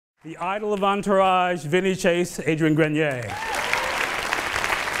The idol of Entourage, Vinny Chase, Adrian Grenier.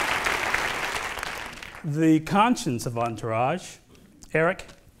 The conscience of Entourage, Eric,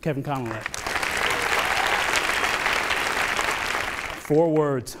 Kevin Connolly. 4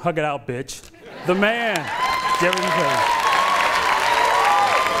 words, hug it out, bitch. The man, Jerry Paley.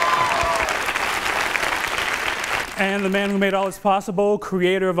 And the man who made all this possible,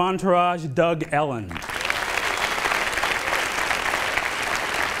 creator of Entourage, Doug Ellin.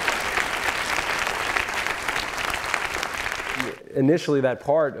 Initially, that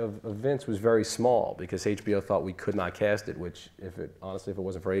part of Vince was very small because HBO thought we could not cast it, which, honestly, if it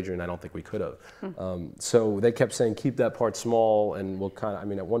wasn't for Adrian, I don't think we could have. So they kept saying, keep that part small, and we'll kind of, I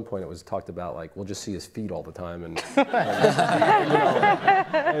mean, at one point it was talked about, like, we'll just see his feet all the time. And,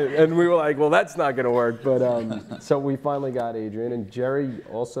 and we were like, well, that's not going to work. But so we finally got Adrian, and Jerry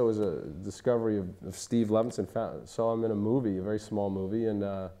also is a discovery of Steve Levinson. Saw him in a movie, a very small movie,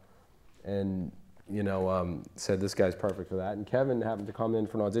 and you know, said this guy's perfect for that. And Kevin happened to come in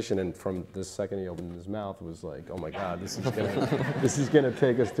for an audition, and from the second he opened his mouth, it was like, oh my God, this is gonna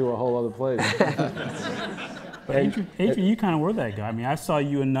take us to a whole other place. But Adrian, you kind of were that guy. I mean, I saw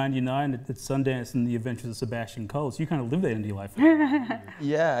you in '99 at Sundance in The Adventures of Sebastian Coe. So you kind of lived that indie life.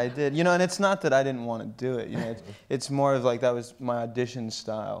 Yeah, I did. You know, and it's not that I didn't want to do it. You know, it's more of like that was my audition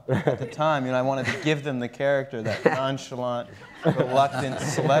style at the time. You know, I wanted to give them the character, that nonchalant, reluctant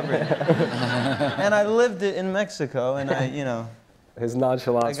celebrity. And I lived it in Mexico, and you know, his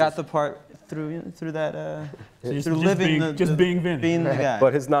nonchalance. I got the part through that. So through living being Vinny. Being the guy.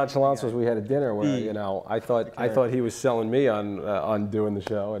 But his nonchalance was we had a dinner where you know I thought he was selling me on doing the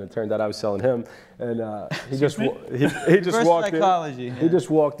show, and it turned out I was selling him. And he just walked psychology, in. yeah. He just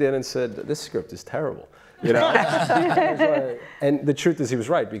walked in and said, "This script is terrible." You know. And the truth is, he was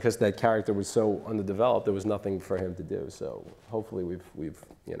right, because that character was so underdeveloped. There was nothing for him to do. So hopefully we've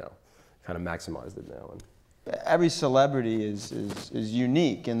you know kind of maximized it now. Every celebrity is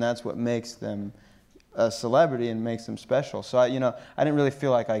unique, and that's what makes them a celebrity and makes them special. So I didn't really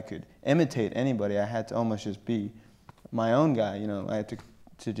feel like I could imitate anybody. I had to almost just be my own guy. You know, I had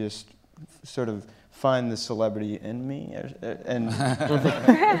to just sort of find the celebrity in me, and